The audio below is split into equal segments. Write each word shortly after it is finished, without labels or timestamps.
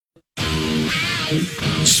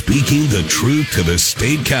Speaking the truth to the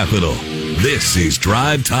state capitol. This is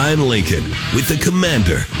Drive Time Lincoln with the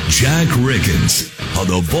Commander, Jack Riggins, on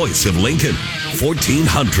the voice of Lincoln,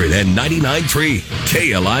 1499.3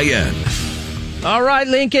 KLIN. All right,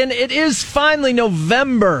 Lincoln, it is finally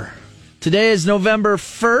November. Today is November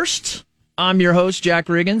 1st. I'm your host, Jack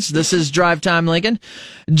Riggins. This is Drive Time Lincoln.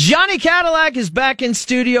 Johnny Cadillac is back in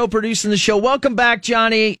studio producing the show. Welcome back,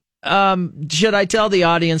 Johnny. Should I tell the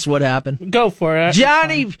audience what happened? Go for it.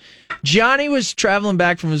 Johnny was traveling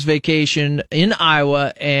back from his vacation in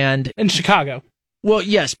Iowa and... In Chicago. Well,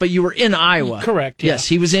 yes, but you were in Iowa. Correct, yeah. Yes,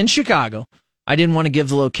 he was in Chicago. I didn't want to give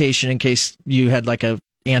the location in case you had like a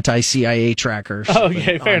anti-CIA tracker. Oh,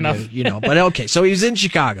 okay, fair enough. You know, but okay, so he was in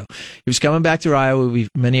Chicago. He was coming back to Iowa.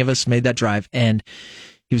 Many of us made that drive, and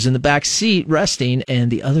he was in the back seat resting, and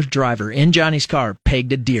the other driver in Johnny's car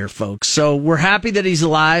pegged a deer, folks. So we're happy that he's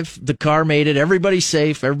alive. The car made it. Everybody's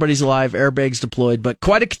safe. Everybody's alive. Airbags deployed, but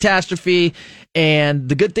quite a catastrophe. And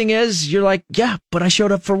the good thing is, you're like, yeah, but I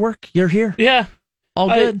showed up for work. You're here. Yeah. All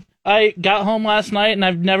good. I got home last night, and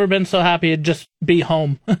I've never been so happy to just be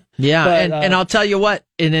home. Yeah, but, and I'll tell you what,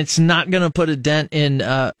 and it's not going to put a dent in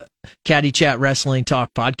Caddy Chat Wrestling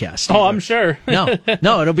Talk podcast either. Oh, I'm sure. No,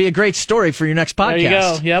 it'll be a great story for your next podcast. There you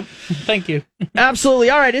go. Yep. Thank you.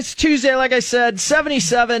 Absolutely. All right, it's Tuesday, like I said,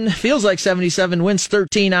 77, feels like 77, winds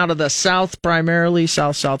 13 out of the south, primarily,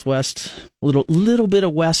 southwest, little bit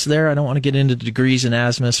of west there. I don't want to get into degrees and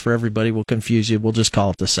azimuths for everybody. We'll confuse you. We'll just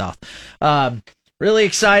call it the south. Really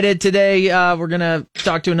excited today. We're going to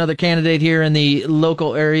talk to another candidate here in the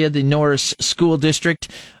local area, the Norris School District.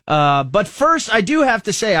 But first, I do have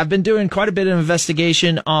to say, I've been doing quite a bit of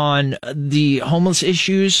investigation on the homeless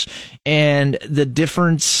issues and the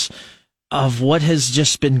difference of what has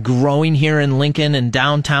just been growing here in Lincoln and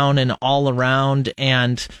downtown and all around.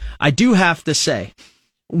 And I do have to say,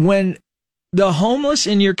 when the homeless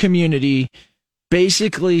in your community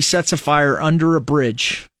basically sets a fire under a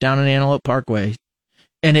bridge down in Antelope Parkway,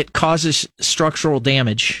 and it causes structural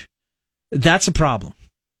damage, that's a problem.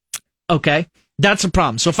 Okay? That's a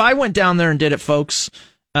problem. So if I went down there and did it, folks,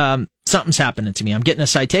 something's happening to me. I'm getting a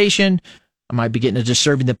citation. I might be getting a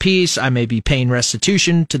disturbing the peace. I may be paying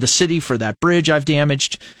restitution to the city for that bridge I've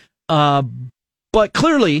damaged. But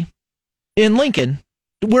clearly, in Lincoln,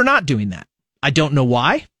 we're not doing that. I don't know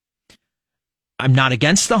why. I'm not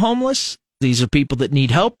against the homeless. These are people that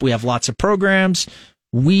need help. We have lots of programs.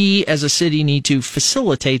 We, as a city, need to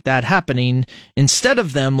facilitate that happening instead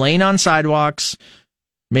of them laying on sidewalks,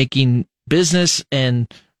 making business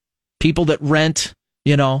and people that rent,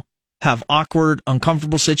 have awkward,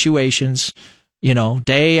 uncomfortable situations,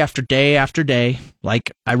 day after day after day,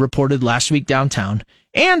 like I reported last week downtown,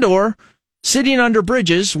 and or sitting under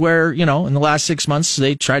bridges where, in the last 6 months,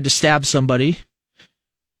 they tried to stab somebody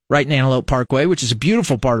right in Antelope Parkway, which is a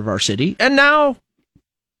beautiful part of our city, and now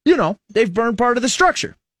they've burned part of the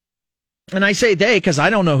structure. And I say they because I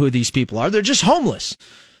don't know who these people are. They're just homeless.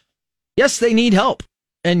 Yes, they need help.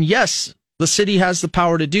 And yes, the city has the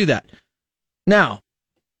power to do that. Now,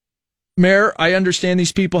 Mayor, I understand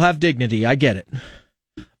these people have dignity. I get it.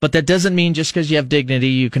 But that doesn't mean just because you have dignity,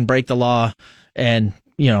 you can break the law and,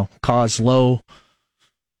 cause low,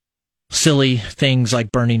 silly things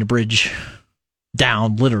like burning a bridge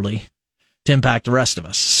down, literally, to impact the rest of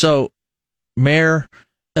us. So, Mayor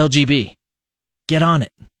LGB, get on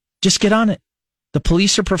it. Just get on it. The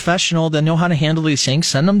police are professional. They know how to handle these things.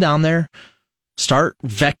 Send them down there. Start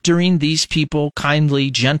vectoring these people kindly,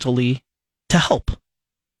 gently to help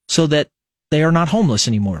so that they are not homeless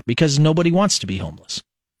anymore because nobody wants to be homeless.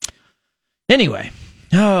 Anyway,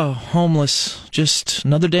 homeless. Just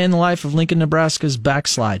another day in the life of Lincoln, Nebraska's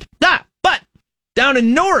backslide. But down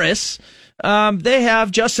in Norris, they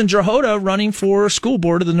have Justin Drahota running for school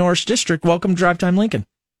board of the Norris District. Welcome to Drive Time Lincoln.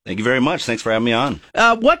 Thank you very much. Thanks for having me on.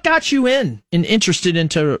 What got you interested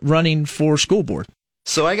into running for school board?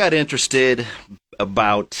 So I got interested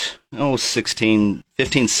about 16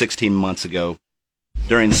 months ago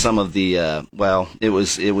during some of the it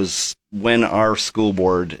was when our school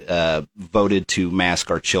board voted to mask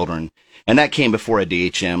our children, and that came before a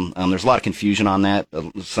DHM. There's a lot of confusion on that.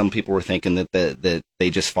 Some people were thinking that they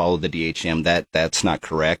just followed the DHM. That's not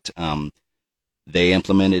correct. They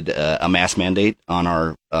implemented a mask mandate on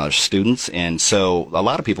our students, and so a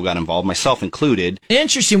lot of people got involved, myself included.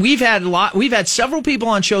 Interesting. We've had several people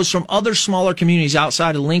on shows from other smaller communities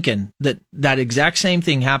outside of Lincoln that exact same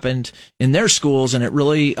thing happened in their schools, and it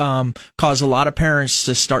really caused a lot of parents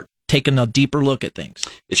to start taking a deeper look at things.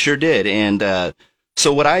 It sure did, and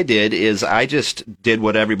so what I did is I just did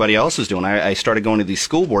what everybody else was doing. I started going to these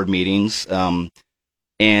school board meetings,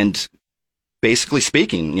 and basically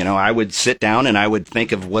speaking, I would sit down and I would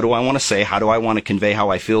think of what do I want to say? How do I want to convey how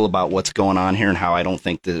I feel about what's going on here and how I don't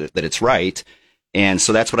think that it's right? And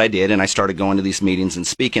so that's what I did. And I started going to these meetings and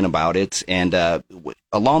speaking about it. And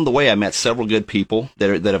along the way, I met several good people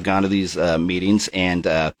that have gone to these meetings and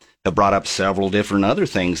have brought up several different other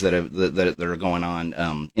things that are going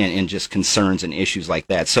on and just concerns and issues like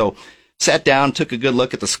that. So sat down, took a good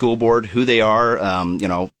look at the school board, who they are,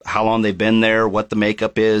 how long they've been there, what the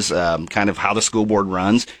makeup is, kind of how the school board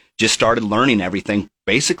runs. Just started learning everything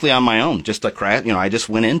basically on my own. I just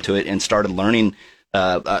went into it and started learning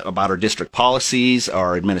about our district policies,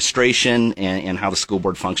 our administration, and how the school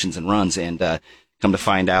board functions and runs. And come to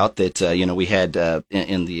find out that we had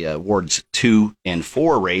in the wards 2 and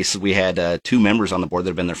 4 race, we had 2 members on the board that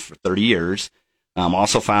have been there for 30 years.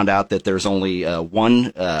 Also found out that there's only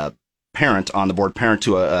one parent on the board, parent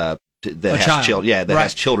to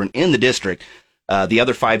has children in the district. The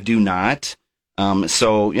other 5 do not.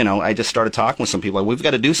 So I just started talking with some people. Like, we've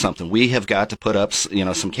got to do something. We have got to put up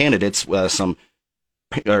some candidates, some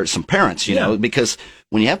parents, because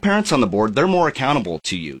when you have parents on the board, they're more accountable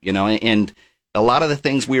to you, and a lot of the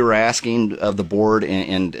things we were asking of the board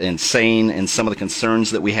and saying, and some of the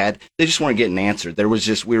concerns that we had, they just weren't getting answered.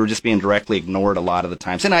 We were just being directly ignored a lot of the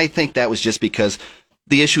times. And I think that was just because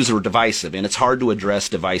the issues were divisive, and it's hard to address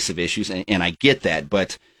divisive issues, and I get that.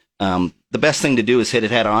 But the best thing to do is hit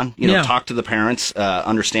it head on, talk to the parents,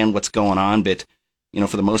 understand what's going on. But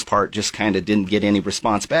for the most part, just kind of didn't get any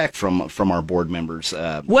response back from our board members.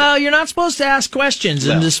 Well, you're not supposed to ask questions,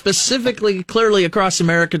 and specifically, clearly across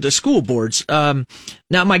America, to school boards. Now,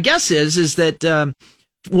 my guess is that,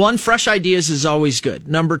 one, fresh ideas is always good.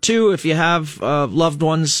 Number 2, if you have loved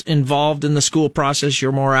ones involved in the school process,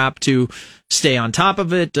 you're more apt to stay on top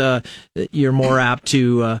of it. You're more apt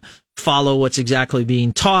to follow what's exactly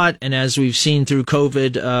being taught. And as we've seen through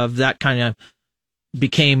COVID, that kind of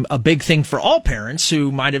became a big thing for all parents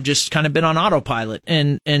who might have just kind of been on autopilot.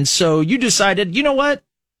 And so you decided, you know what?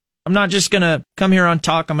 I'm not just going to come here on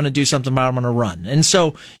talk. I'm going to do something about it. I'm going to run. And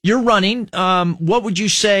so you're running. What would you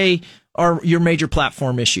say are your major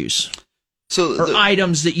platform issues? Or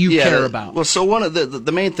items that you care about? Well, so one of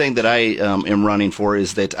the main thing that I am running for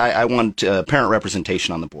is that I want parent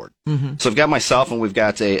representation on the board. Mm-hmm. So I've got myself, and we've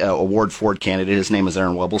got a Ward 4 candidate. His name is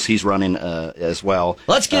Aaron Webbles. He's running as well.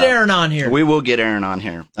 Let's get Aaron on here. We will get Aaron on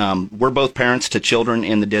here. We're both parents to children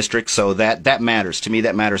in the district, so that matters. To me,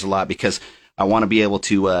 that matters a lot, because I want to be able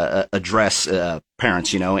to address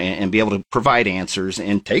parents, and be able to provide answers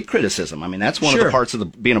and take criticism. I mean, that's one of the parts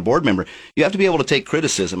of being a board member. You have to be able to take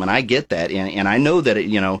criticism, and I get that. And I know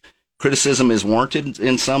that, criticism is warranted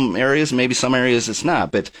in some areas, maybe some areas it's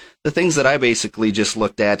not. But the things that I basically just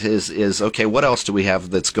looked at is okay, what else do we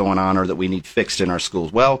have that's going on or that we need fixed in our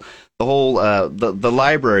schools? Well, the whole the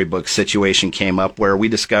library book situation came up, where we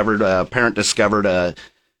discovered, a parent discovered a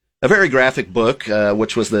very graphic book,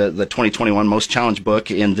 which was the 2021 most challenged book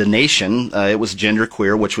in the nation. It was Gender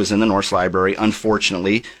Queer, which was in the Norse Library.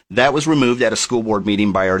 Unfortunately, that was removed at a school board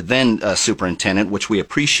meeting by our then superintendent, which we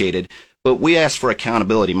appreciated. But we asked for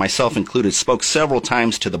accountability, myself included, spoke several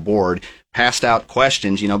times to the board, passed out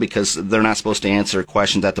questions, because they're not supposed to answer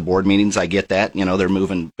questions at the board meetings. I get that. They're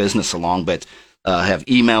moving business along, but have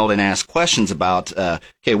emailed and asked questions about,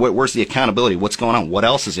 okay, where's the accountability? What's going on? What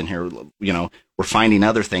else is in here? We're finding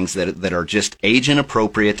other things that are just age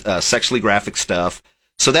inappropriate, sexually graphic stuff.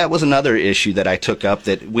 So that was another issue that I took up,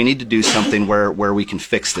 that we need to do something where we can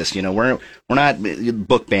fix this. We're not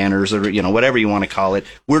book banners or, whatever you want to call it.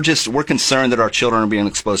 We're concerned that our children are being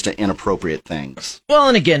exposed to inappropriate things. Well,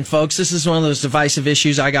 and again, folks, this is one of those divisive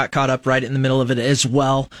issues. I got caught up right in the middle of it as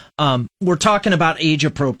well. We're talking about age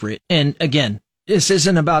appropriate. And again, this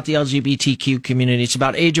isn't about the LGBTQ community. It's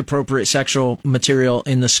about age-appropriate sexual material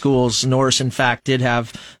in the schools. Norris, in fact, did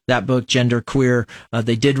have that book, Gender Queer.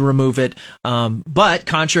 They did remove it. But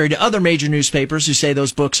contrary to other major newspapers who say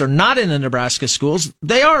those books are not in the Nebraska schools,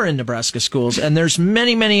 they are in Nebraska schools. And there's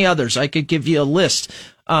many, many others. I could give you a list.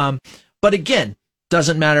 But again,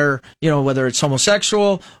 doesn't matter, whether it's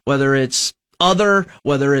homosexual, whether it's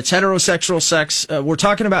whether it's heterosexual sex, we're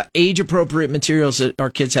talking about age-appropriate materials that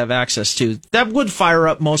our kids have access to. That would fire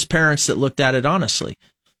up most parents that looked at it honestly,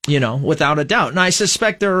 without a doubt. And I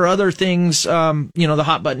suspect there are other things, the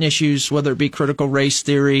hot-button issues, whether it be critical race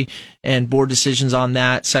theory and board decisions on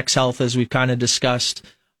that, sex health, as we've kind of discussed.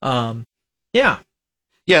 Yeah,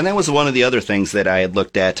 and that was one of the other things that I had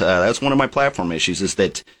looked at. That was one of my platform issues, is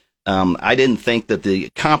that I didn't think that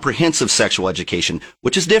the comprehensive sexual education,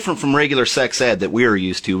 which is different from regular sex ed that we were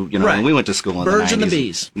used to, right, when we went to school in the 90s. Birds and the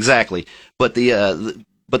bees. Exactly. But the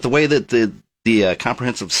way that the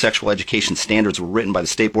comprehensive sexual education standards were written by the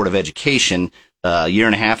State Board of Education a year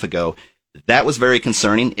and a half ago, that was very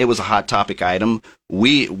concerning. It was a hot topic item.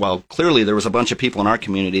 Clearly there was a bunch of people in our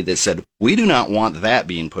community that said, we do not want that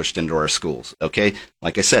being pushed into our schools. Okay.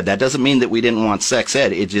 Like I said, that doesn't mean that we didn't want sex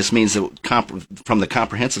ed. It just means that from the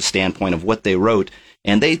comprehensive standpoint of what they wrote,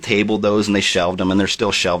 and they tabled those and they shelved them, and they're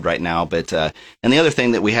still shelved right now. But and the other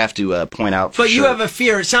thing that we have to point out, but you have a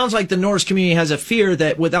fear. It sounds like the Norris community has a fear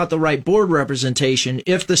that without the right board representation,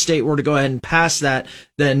 if the state were to go ahead and pass that,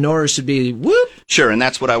 then Norris would be whoop. Sure, and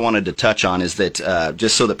that's what I wanted to touch on, is that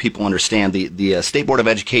just so that people understand, the State Board of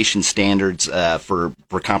Education standards for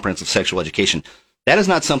comprehensive sexual education, that is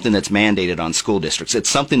not something that's mandated on school districts. It's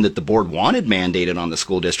something that the board wanted mandated on the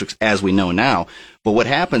school districts, as we know now. But what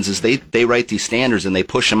happens is they write these standards and they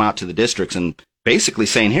push them out to the districts and basically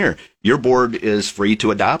saying, here, your board is free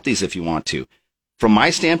to adopt these if you want to. From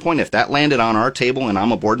my standpoint, if that landed on our table and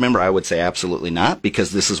I'm a board member, I would say absolutely not,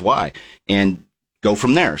 because this is why. And go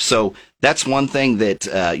from there. So that's one thing that,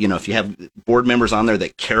 if you have board members on there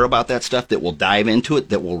that care about that stuff, that will dive into it,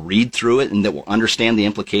 that will read through it, and that will understand the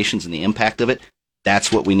implications and the impact of it,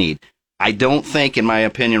 that's what we need. I don't think, in my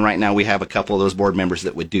opinion, right now we have a couple of those board members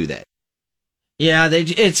that would do that. Yeah,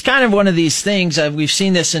 it's kind of one of these things. We've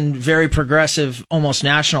seen this in very progressive, almost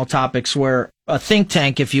national topics where a think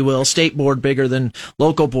tank, if you will, state board bigger than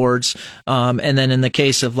local boards. And then in the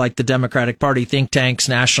case of like the Democratic Party, think tanks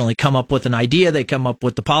nationally come up with an idea. They come up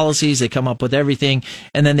with the policies. They come up with everything.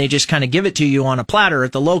 And then they just kind of give it to you on a platter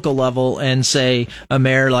at the local level and say a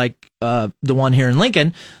mayor like the one here in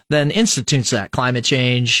Lincoln then institutes that climate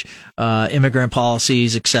change, immigrant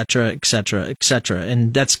policies, et cetera, et cetera, et cetera.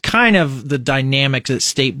 And that's kind of the dynamic that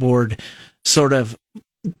state board sort of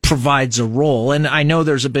provides a role. And I know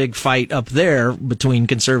there's a big fight up there between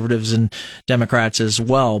conservatives and Democrats as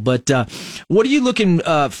well. But what are you looking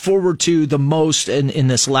forward to the most in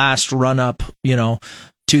this last run up,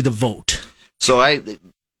 to the vote? So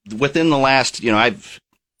within the last,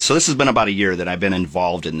 so this has been about a year that I've been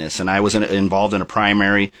involved in this, and I was involved in a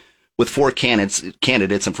primary with 4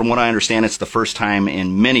 candidates, and from what I understand, it's the first time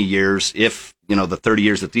in many years, if the 30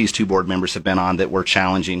 years that these 2 board members have been on that were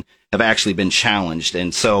challenging, have actually been challenged,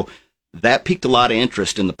 and so that piqued a lot of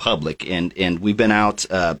interest in the public, and we've been out,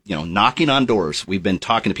 knocking on doors. We've been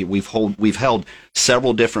talking to people. We've held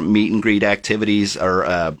several different meet and greet activities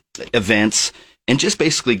or events, and just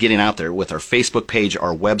basically getting out there with our Facebook page,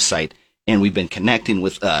 our website. And we've been connecting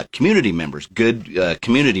with community members, good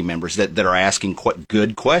community members that are asking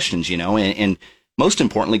good questions, and most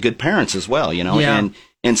importantly, good parents as well, Yeah.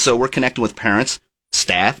 And so we're connecting with parents,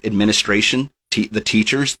 staff, administration, the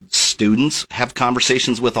teachers, students, have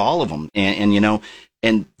conversations with all of them, and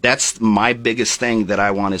that's my biggest thing that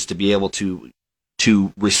I want, is to be able to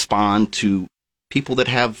respond to people that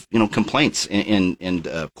have complaints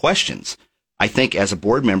and questions. I think as a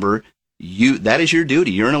board member, that is your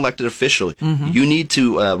duty. You're an elected official. Mm-hmm. You need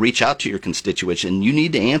to reach out to your constituents, and you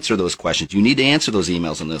need to answer those questions. You need to answer those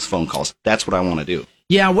emails and those phone calls. That's what I want to do.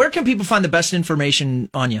 Yeah, where can people find the best information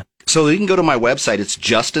on you? So you can go to my website. It's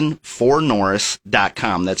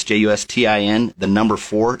justin4norris.com. That's JUSTIN, the number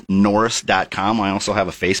 4, Norris.com. I also have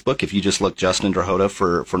a Facebook. If you just look Justin Drohoda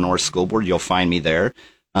for Norris School Board, you'll find me there.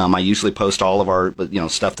 I usually post all of our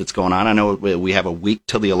stuff that's going on. I know we have a week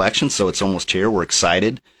till the election, so it's almost here. We're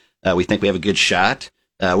excited. We think we have a good shot.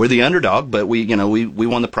 We're the underdog, but we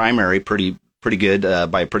won the primary pretty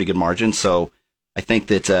good by a pretty good margin. So I think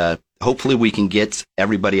that hopefully we can get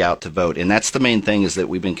everybody out to vote, and that's the main thing, is that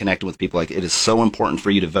we've been connecting with people. Like, it is so important for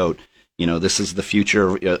you to vote. This is the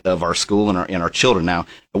future of our school and our children. Now,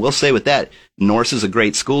 I will say with that, Norris is a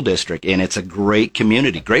great school district, and it's a great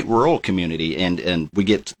community, great rural community, and we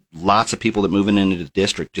get lots of people that moving into the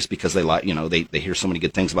district just because they they hear so many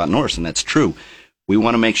good things about Norris, and that's true. We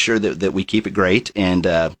want to make sure that we keep it great, and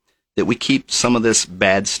that we keep some of this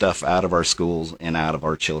bad stuff out of our schools and out of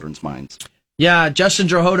our children's minds. Yeah, Justin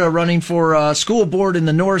Drohoda running for school board in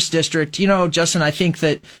the Norris district. Justin, I think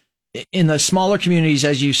that in the smaller communities,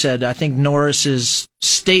 as you said, I think Norris is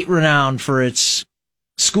state renowned for its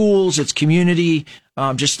schools, its community,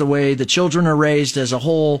 just the way the children are raised as a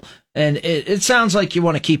whole. And it sounds like you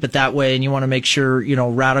want to keep it that way, and you want to make sure,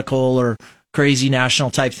 radical or crazy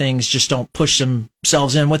national type things just don't push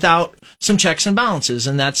themselves in without some checks and balances.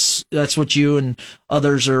 And that's what you and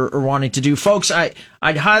others are wanting to do. Folks, I'd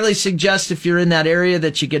highly suggest, if you're in that area,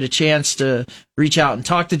 that you get a chance to reach out and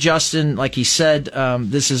talk to Justin. Like he said,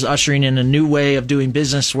 this is ushering in a new way of doing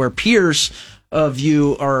business where peers of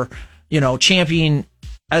you are, championing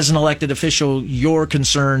as an elected official your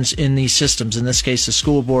concerns in these systems, in this case, the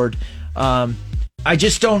school board. I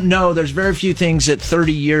just don't know. There's very few things that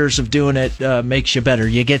 30 years of doing it makes you better.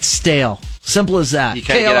 You get stale. Simple as that. You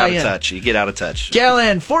can't get out of touch. You get out of touch.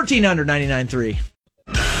 KLIN, 1499.3.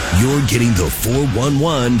 You're getting the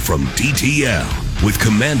 411 from DTL with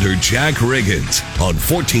Commander Jack Riggins on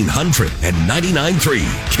 1499.3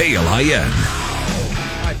 KLIN.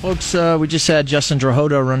 All right, folks, we just had Justin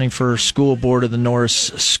Drohoda running for school board of the Norris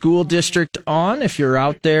School District on. If you're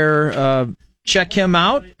out there, check him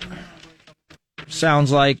out.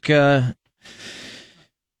 Sounds like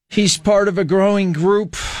he's part of a growing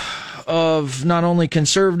group of not only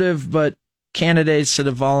conservative, but candidates that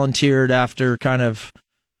have volunteered after kind of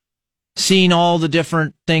seeing all the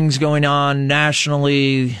different things going on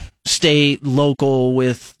nationally, state, local,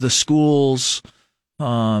 with the schools,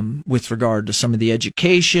 with regard to some of the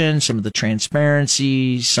education, some of the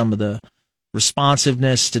transparency, some of the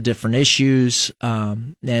responsiveness to different issues,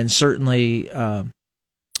 and certainly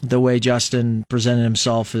the way Justin presented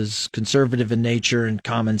himself is conservative in nature and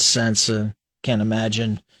common sense. Can't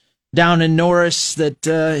imagine down in Norris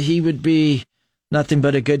that he would be nothing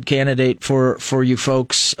but a good candidate for you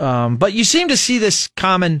folks. But you seem to see this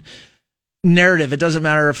common narrative. It doesn't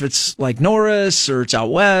matter if it's like Norris or it's out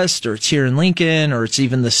west or it's here in Lincoln or it's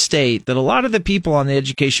even the state, that a lot of the people on the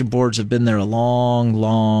education boards have been there a long,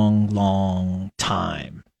 long, long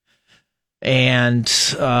time. And,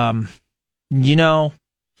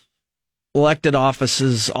 elected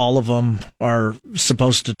offices, all of them are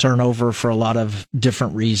supposed to turn over for a lot of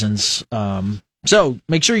different reasons. So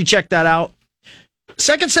make sure you check that out.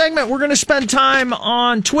 Second segment, we're going to spend time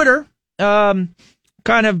on Twitter, kind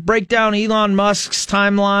of break down Elon Musk's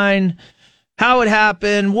timeline, how it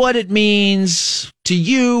happened, what it means to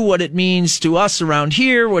you, what it means to us around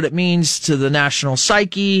here, what it means to the national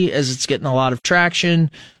psyche as it's getting a lot of traction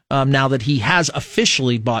now that he has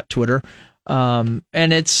officially bought Twitter. And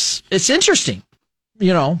it's interesting,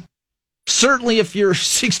 certainly if you're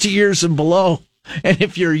 60 years and below, and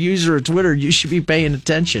if you're a user of Twitter, you should be paying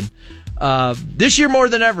attention. This year more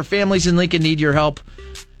than ever, families in Lincoln need your help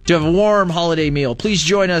to have a warm holiday meal. Please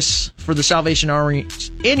join us for the Salvation Army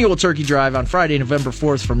annual turkey drive on Friday, November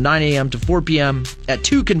 4th from 9 a.m. to 4 p.m. at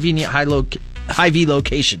two convenient Hy-Vee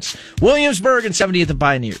locations, Williamsburg and 70th and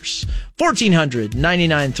Pioneers.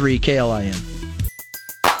 1499.3 KLIN.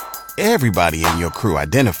 Everybody in your crew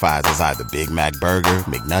identifies as either Big Mac Burger,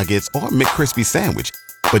 McNuggets, or McCrispy Sandwich.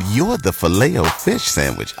 But you're the Filet-O-Fish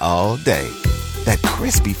Sandwich all day. That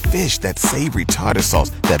crispy fish, that savory tartar sauce,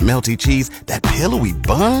 that melty cheese, that pillowy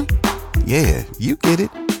bun. Yeah, you get it.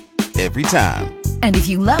 Every time. And if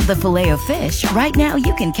you love the Filet-O-Fish, right now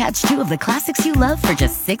you can catch two of the classics you love for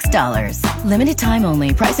just $6. Limited time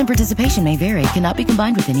only. Price and participation may vary. Cannot be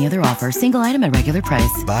combined with any other offer. Single item at regular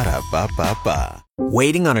price. Ba-da-ba-ba-ba.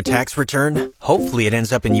 Waiting on a tax return? Hopefully it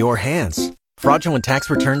ends up in your hands. Fraudulent tax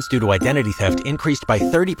returns due to identity theft increased by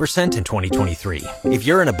 30% in 2023. If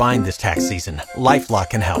you're in a bind this tax season,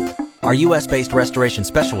 LifeLock can help. Our U.S.-based restoration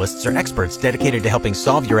specialists are experts dedicated to helping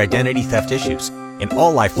solve your identity theft issues. And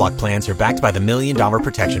all LifeLock plans are backed by the $1 Million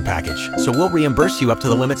Protection Package. So we'll reimburse you up to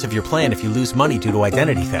the limits of your plan if you lose money due to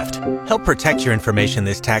identity theft. Help protect your information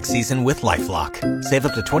this tax season with LifeLock. Save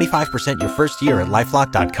up to 25% your first year at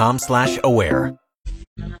LifeLock.com/aware.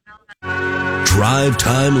 Drive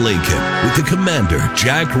Time Lincoln with the Commander,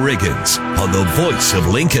 Jack Riggins, on the voice of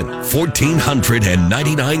Lincoln,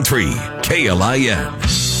 1499.3 KLIN.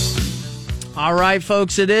 All right,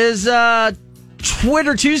 folks, it is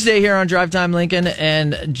Twitter Tuesday here on Drive Time Lincoln,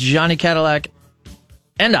 and Johnny Cadillac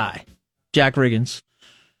and I, Jack Riggins,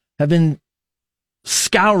 have been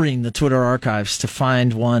scouring the Twitter archives to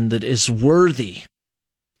find one that is worthy.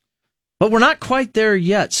 But we're not quite there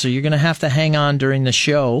yet, so you're going to have to hang on during the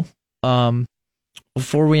show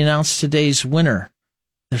before we announce today's winner.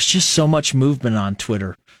 There's just so much movement on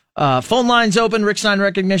Twitter. Phone lines open, Rick Stein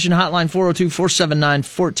Recognition Hotline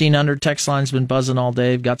 402-479-1400. Text line's been buzzing all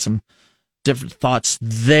day. I've got some different thoughts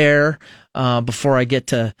there before I get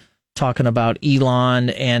to talking about Elon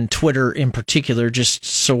and Twitter in particular, just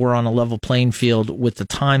so we're on a level playing field with the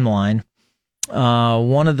timeline.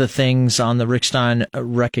 One of the things on the Rick Stein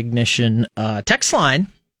Recognition text line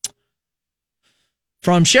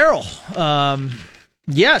from Cheryl.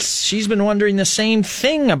 Yes, she's been wondering the same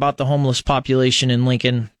thing about the homeless population in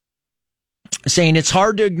Lincoln, saying it's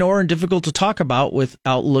hard to ignore and difficult to talk about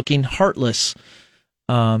without looking heartless.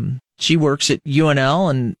 She works at UNL,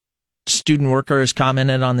 and student worker has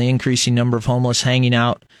commented on the increasing number of homeless hanging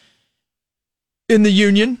out in the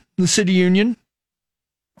Union, the city union.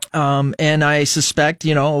 And I suspect,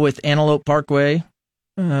 with Antelope Parkway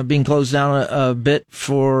being closed down a bit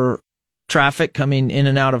for traffic coming in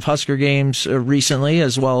and out of Husker games recently,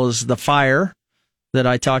 as well as the fire that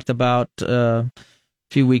I talked about a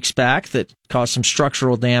few weeks back that caused some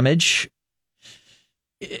structural damage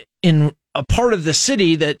in a part of the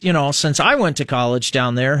city that, since I went to college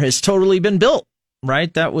down there has totally been built,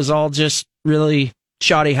 right? That was all just really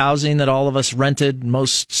shoddy housing that all of us rented.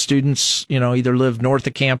 Most students, either lived north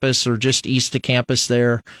of campus or just east of campus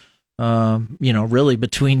there, really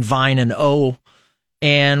between Vine and O.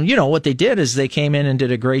 And, what they did is they came in and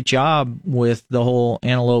did a great job with the whole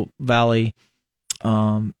Antelope Valley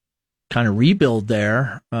kind of rebuild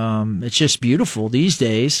there. It's just beautiful these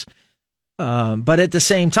days. But at the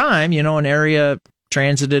same time, an area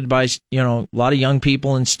transited by, a lot of young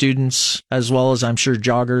people and students, as well as I'm sure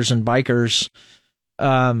joggers and bikers.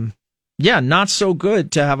 Not so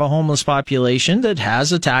good to have a homeless population that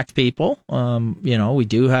has attacked people. We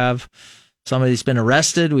do have somebody's been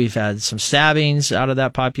arrested. We've had some stabbings out of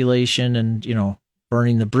that population and,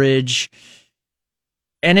 burning the bridge.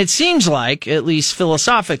 And it seems like, at least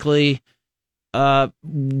philosophically,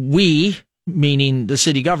 we, meaning the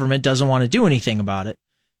city government, doesn't want to do anything about it.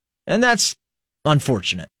 And that's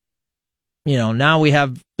unfortunate. Now we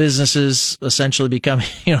have businesses essentially becoming,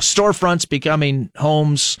 storefronts becoming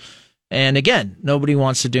homes. And again, nobody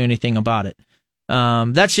wants to do anything about it.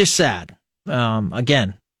 That's just sad.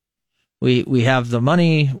 Again, we have the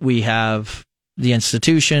money, we have the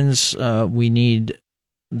institutions, we need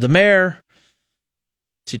the mayor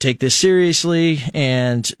to take this seriously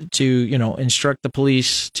and to, instruct the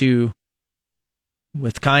police to,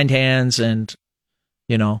 with kind hands and,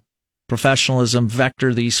 professionalism,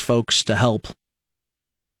 vector these folks to help.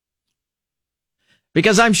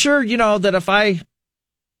 Because I'm sure, that if I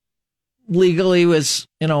legally was,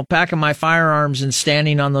 packing my firearms and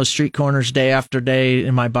standing on those street corners day after day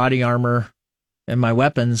in my body armor and my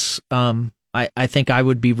weapons, I think I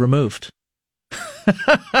would be removed.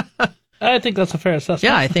 I think that's a fair assessment.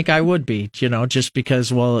 Yeah, I think I would be, just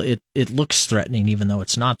because, it looks threatening, even though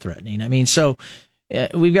it's not threatening. I mean, so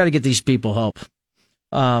we've got to get these people help.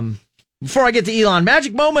 Before I get to Elon,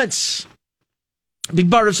 Magic Moments. Be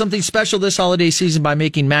part of something special this holiday season by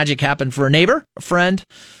making magic happen for a neighbor, a friend,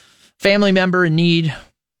 family member in need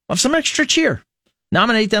of some extra cheer.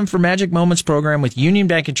 Nominate them for Magic Moments program with Union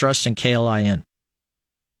Bank and Trust and KLIN.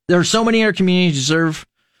 There are so many in our community who deserve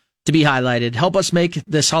to be highlighted. Help us make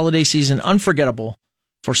this holiday season unforgettable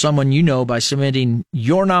for someone you know by submitting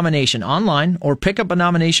your nomination online or pick up a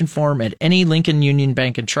nomination form at any Lincoln Union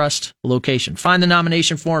Bank and Trust location. Find the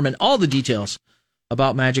nomination form and all the details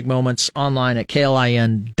about Magic Moments online at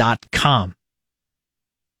KLIN.com.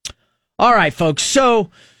 All right, folks.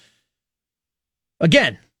 So,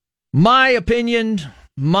 again, my opinion,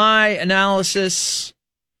 my analysis.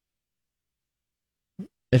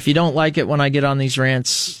 If you don't like it when I get on these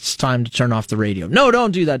rants, it's time to turn off the radio. No,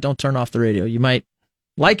 don't do that. Don't turn off the radio. You might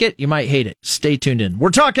like it, you might hate it. Stay tuned in. We're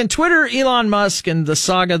talking Twitter, Elon Musk, and the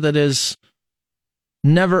saga that is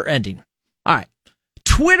never ending. All right.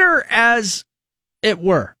 Twitter as it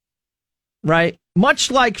were, right?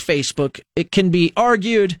 Much like Facebook, it can be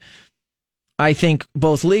argued, I think,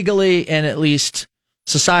 both legally and at least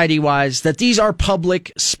society-wise, that these are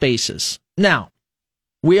public spaces. Now,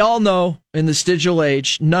 we all know in this digital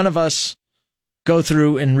age, none of us go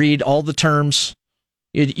through and read all the terms.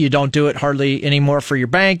 You don't do it hardly anymore for your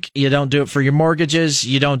bank. You don't do it for your mortgages.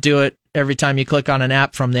 You don't do it every time you click on an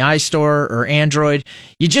app from the iStore or Android.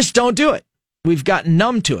 You just don't do it. We've gotten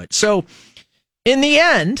numb to it. So in the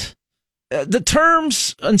end, the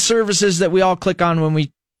terms and services that we all click on when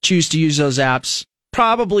we choose to use those apps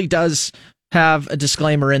probably does have a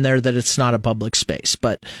disclaimer in there that it's not a public space.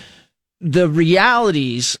 But the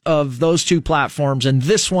realities of those two platforms, and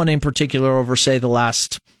this one in particular over, say, the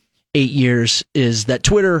last 8 years, is that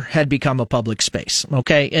Twitter had become a public space.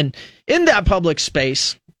 Okay. And in that public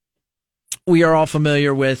space, we are all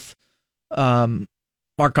familiar with our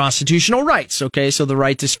constitutional rights. Okay. So the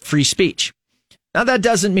right to free speech. Now, that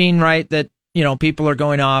doesn't mean, right, that, people are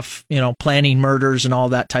going off, planning murders and all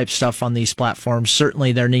that type of stuff on these platforms.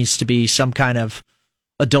 Certainly there needs to be some kind of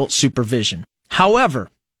adult supervision. However,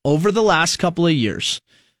 over the last couple of years,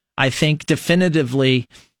 I think definitively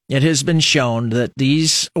it has been shown that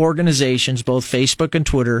these organizations, both Facebook and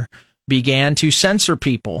Twitter, began to censor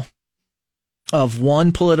people of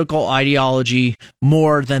one political ideology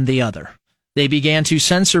more than the other. They began to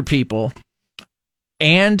censor people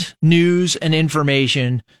and news and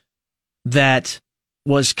information that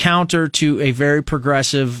was counter to a very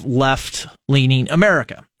progressive, left-leaning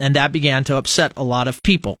America. And that began to upset a lot of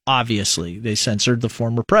people, obviously. They censored the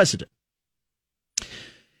former president.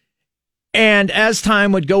 And as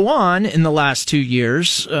time would go on in the last 2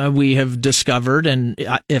 years, we have discovered, and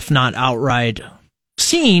if not outright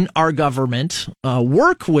seen our government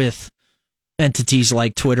work with entities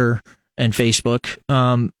like Twitter and Facebook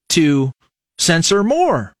to censor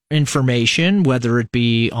more information, whether it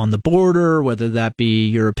be on the border, whether that be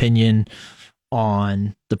your opinion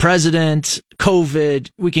on the president, COVID.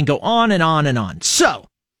 We can go on and on and on. So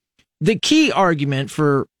the key argument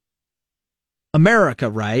for America,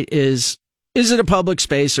 right, is it a public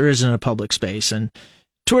space or isn't it a public space? And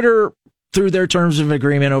Twitter, through their terms of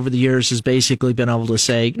agreement over the years, has basically been able to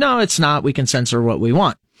say, no, it's not. We can censor what we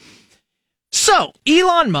want. So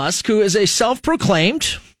Elon Musk, who is a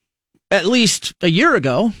self-proclaimed, at least a year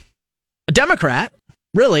ago, a Democrat,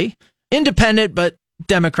 really, independent, but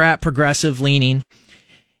Democrat, progressive leaning,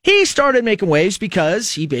 he started making waves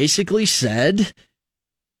because he basically said,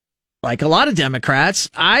 like a lot of Democrats,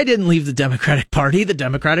 I didn't leave the Democratic Party. The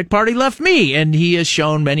Democratic Party left me. And he has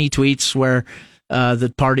shown many tweets where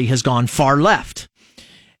the party has gone far left.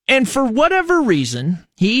 And for whatever reason,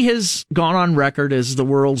 he has gone on record as the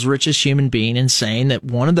world's richest human being and saying that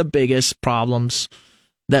one of the biggest problems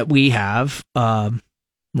that we have,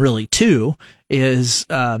 really two, is,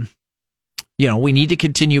 we need to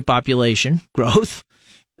continue population growth.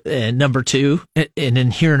 And number two,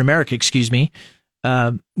 and here in America,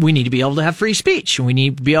 we need to be able to have free speech. We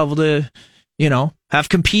need to be able to, have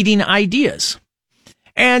competing ideas.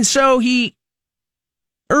 And so he,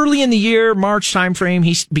 early in the year, March timeframe,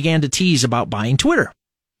 he began to tease about buying Twitter.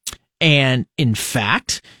 And in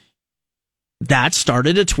fact, that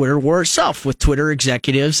started a Twitter war itself with Twitter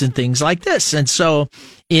executives and things like this. And so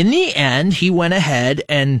in the end, he went ahead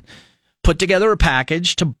and put together a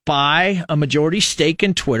package to buy a majority stake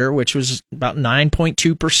in Twitter, which was about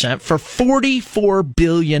 9.2% for $44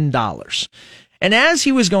 billion. And as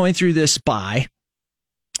he was going through this buy,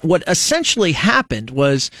 what essentially happened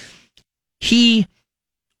was he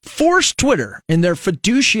forced Twitter in their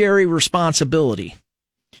fiduciary responsibility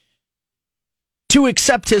to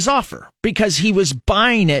accept his offer because he was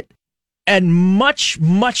buying it at much,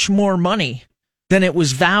 much more money than it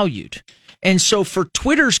was valued. And so for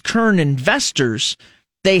Twitter's current investors,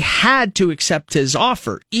 they had to accept his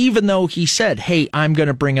offer, even though he said, hey, I'm going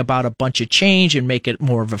to bring about a bunch of change and make it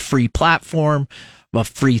more of a free platform, of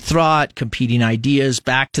free thought, competing ideas,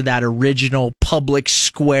 back to that original public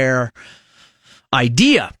square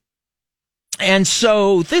idea. And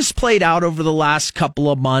so this played out over the last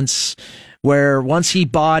couple of months where once he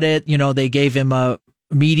bought it, they gave him a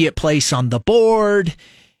immediate place on the board.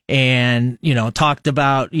 And, talked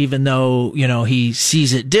about, even though, he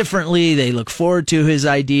sees it differently, they look forward to his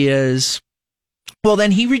ideas. Well,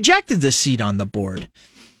 then he rejected the seat on the board.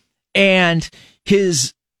 And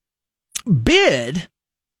his bid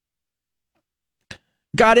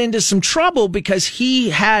got into some trouble because he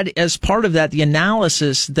had, as part of that, the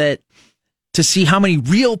analysis that to see how many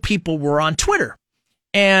real people were on Twitter.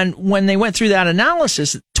 And when they went through that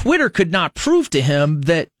analysis, Twitter could not prove to him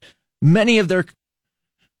that many of their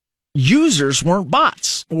users weren't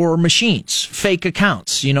bots or machines, fake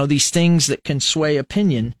accounts, these things that can sway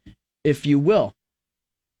opinion, if you will.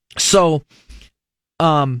 So,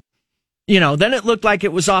 then it looked like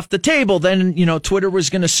it was off the table. Then, Twitter was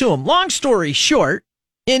going to sue him. Long story short,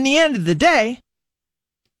 in the end of the day,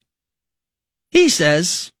 he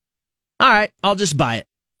says, all right, I'll just buy it.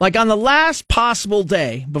 Like on the last possible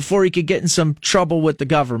day before he could get in some trouble with the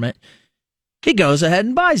government, he goes ahead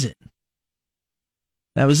and buys it.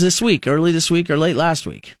 That was this week, early this week or late last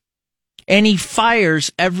week. And he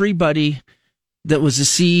fires everybody that was the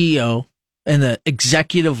CEO and the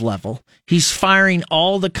executive level. He's firing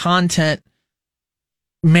all the content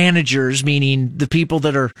managers, meaning the people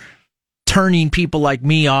that are turning people like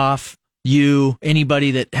me off, you,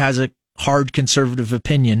 anybody that has a hard conservative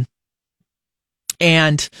opinion.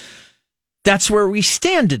 And that's where we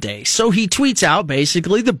stand today. So he tweets out,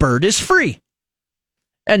 basically, the bird is free.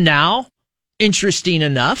 And now, interesting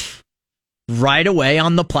enough, right away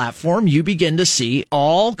on the platform, you begin to see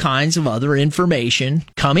all kinds of other information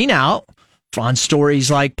coming out on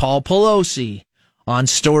stories like Paul Pelosi, on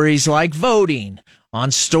stories like voting,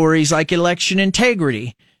 on stories like election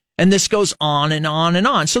integrity. And this goes on and on and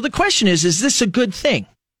on. So the question is this a good thing?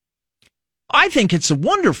 I think it's a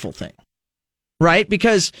wonderful thing, right?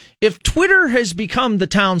 Because if Twitter has become the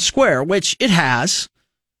town square, which it has,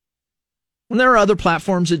 and there are other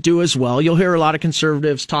platforms that do as well. You'll hear a lot of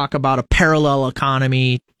conservatives talk about a parallel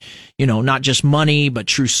economy, not just money, but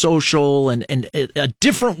true social and a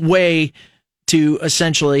different way to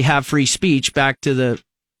essentially have free speech back to the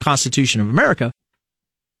Constitution of America.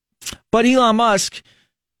 But Elon Musk,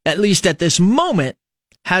 at least at this moment,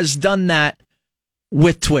 has done that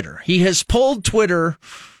with Twitter. He has pulled Twitter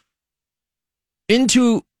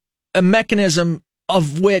into a mechanism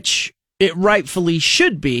of which it rightfully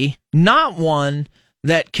should be, not one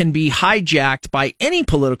that can be hijacked by any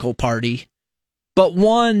political party, but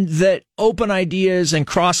one that open ideas and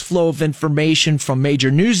cross flow of information from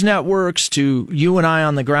major news networks to you and I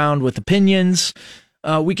on the ground with opinions.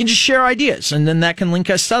 We can just share ideas, and then that can link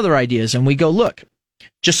us to other ideas, and we go, look,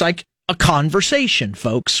 just like a conversation,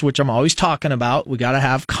 folks, which I'm always talking about. We got to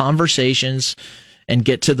have conversations and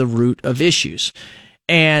get to the root of issues.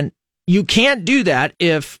 And you can't do that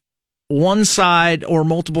if one side or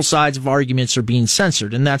multiple sides of arguments are being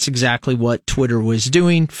censored. And that's exactly what Twitter was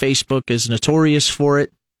doing. Facebook is notorious for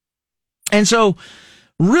it. And so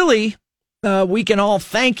really, we can all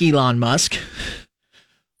thank Elon Musk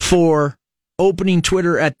for opening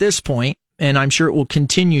Twitter at this point. And I'm sure it will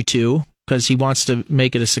continue to, because he wants to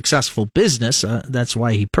make it a successful business. That's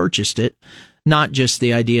why he purchased it. Not just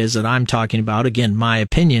the ideas that I'm talking about. Again, my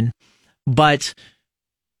opinion. But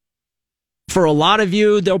for a lot of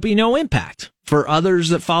you, there'll be no impact. For others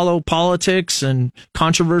that follow politics and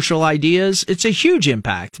controversial ideas, it's a huge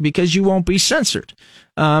impact because you won't be censored.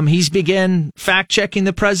 He's began fact-checking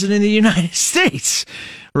the president of the United States,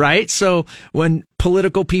 right? So when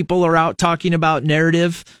political people are out talking about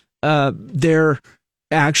narrative, they're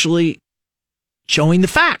actually showing the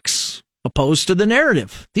facts opposed to the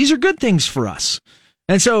narrative. These are good things for us.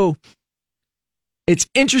 And so it's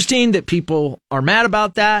interesting that people are mad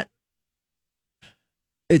about that.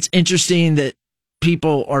 It's interesting that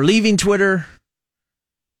people are leaving Twitter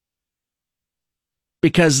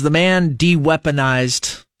because the man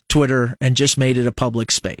de-weaponized Twitter and just made it a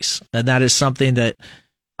public space. And that is something that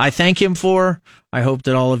I thank him for. I hope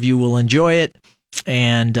that all of you will enjoy it.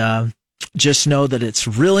 And just know that it's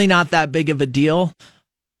really not that big of a deal,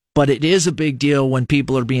 but it is a big deal when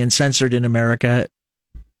people are being censored in America.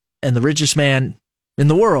 And the richest man in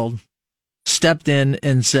the world stepped in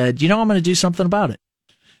and said, I'm going to do something about it.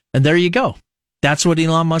 And there you go. That's what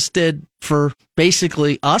Elon Musk did for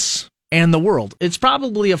basically us and the world. It's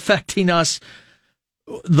probably affecting us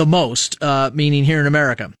the most, meaning here in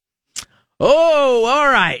America. Oh,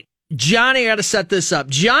 all right. Johnny, I got to set this up.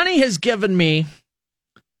 Johnny has given me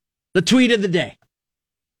the tweet of the day.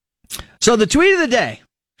 So the tweet of the day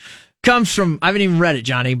comes from, I haven't even read it,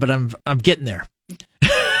 Johnny, but I'm getting there.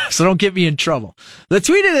 So don't get me in trouble. The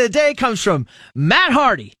tweet of the day comes from Matt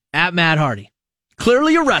Hardy, at Matt Hardy.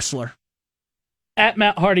 Clearly a wrestler. At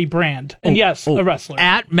Matt Hardy Brand. And a wrestler.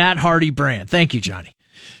 At Matt Hardy Brand. Thank you, Johnny.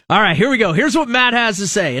 All right, here we go. Here's what Matt has to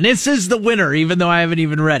say. And this is the winner, even though I haven't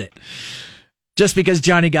even read it. Just because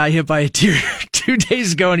Johnny got hit by a deer 2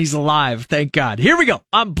 days ago and he's alive. Thank God. Here we go.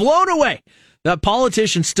 I'm blown away that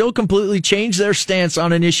politicians still completely change their stance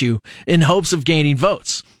on an issue in hopes of gaining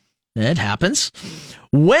votes. It happens.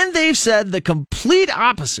 When they've said the complete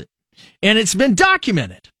opposite, and it's been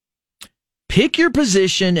documented. Pick your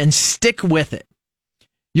position and stick with it.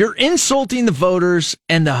 You're insulting the voters,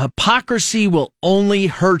 and the hypocrisy will only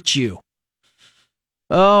hurt you.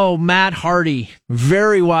 Oh, Matt Hardy.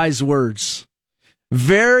 Very wise words.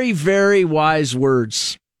 Very, very wise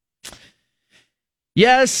words.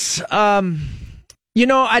 Yes, I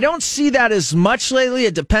don't see that as much lately.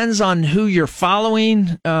 It depends on who you're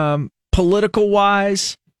following,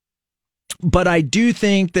 political-wise. But I do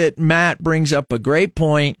think that Matt brings up a great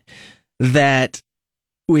point that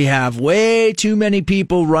we have way too many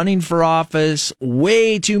people running for office,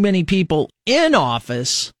 way too many people in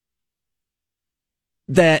office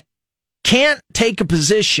that can't take a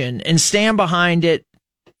position and stand behind it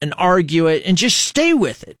and argue it and just stay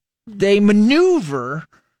with it. They maneuver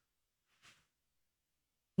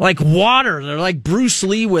like water. They're like Bruce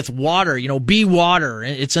Lee with water, be water.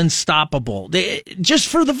 It's unstoppable. Just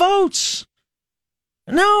for the votes.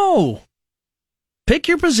 No. Pick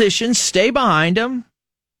your position, stay behind them,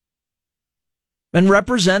 and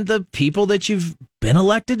represent the people that you've been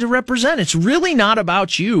elected to represent. It's really not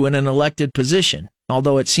about you in an elected position,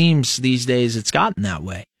 although it seems these days it's gotten that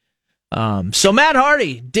way. So Matt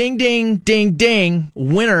Hardy, ding, ding, ding, ding,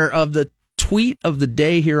 winner of the tweet of the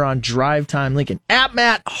day here on Drive Time Lincoln. At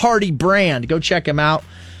Matt Hardy Brand. Go check him out.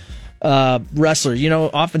 Wrestler.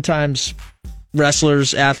 Oftentimes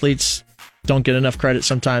wrestlers, athletes don't get enough credit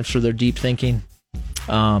sometimes for their deep thinking.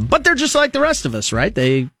 But they're just like the rest of us, right?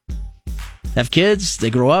 They have kids, they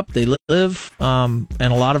grow up, they live, and a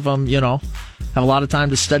lot of them, have a lot of time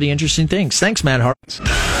to study interesting things. Thanks, Matt Hart.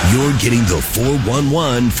 You're getting the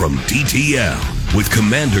 411 from DTL with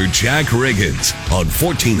Commander Jack Riggins on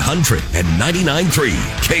 1400 and 99.3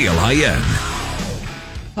 KLIN.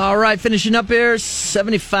 All right, finishing up here,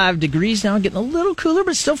 75 degrees now, getting a little cooler,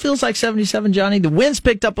 but it still feels like 77, Johnny. The wind's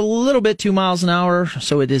picked up a little bit, 2 miles an hour,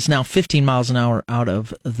 so it is now 15 miles an hour out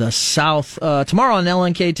of the south. Tomorrow on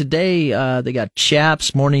LNK Today, they got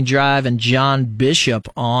Chaps, Morning Drive, and John Bishop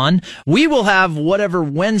on. We will have Whatever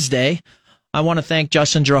Wednesday. I want to thank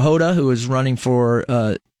Justin Drahota, who is running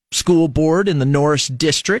for school board in the Norris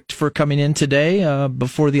District, for coming in today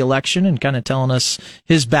before the election and kind of telling us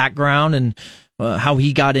his background and how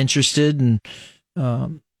he got interested and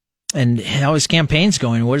how his campaign's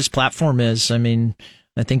going, what his platform is. I mean,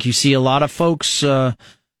 I think you see a lot of folks,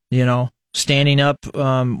 standing up,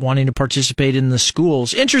 wanting to participate in the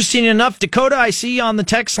schools. Interesting enough, Dakota, I see on the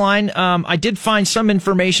text line, I did find some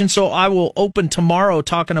information, so I will open tomorrow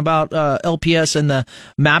talking about LPS and the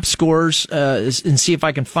MAP scores and see if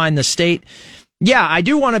I can find the state. Yeah, I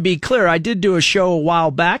do want to be clear. I did do a show a while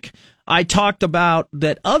back. I talked about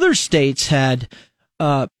that other states had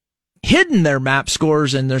hidden their MAP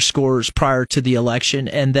scores and their scores prior to the election,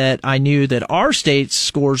 and that I knew that our state's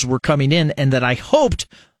scores were coming in, and that I hoped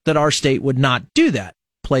that our state would not do that,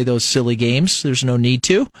 play those silly games. There's no need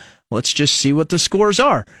to. Let's just see what the scores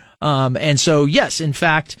are. And so, yes, in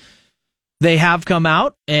fact, they have come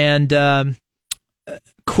out, and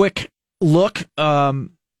quick look,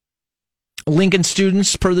 Lincoln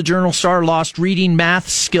students, per the Journal Star, lost reading math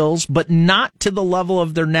skills, but not to the level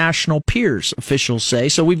of their national peers, officials say.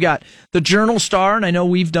 So we've got the Journal Star, and I know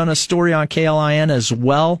we've done a story on KLIN as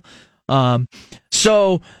well.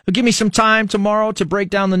 So give me some time tomorrow to break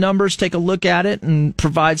down the numbers, take a look at it, and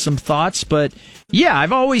provide some thoughts. But yeah,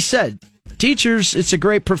 I've always said, teachers, it's a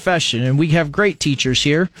great profession, and we have great teachers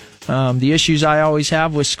here. The issues I always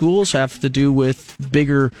have with schools have to do with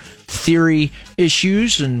bigger theory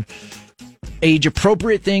issues and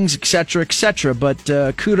age-appropriate things, et cetera, but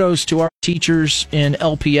kudos to our teachers in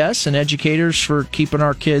LPS and educators for keeping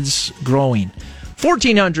our kids growing.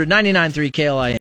 1400 99.3 KLIN.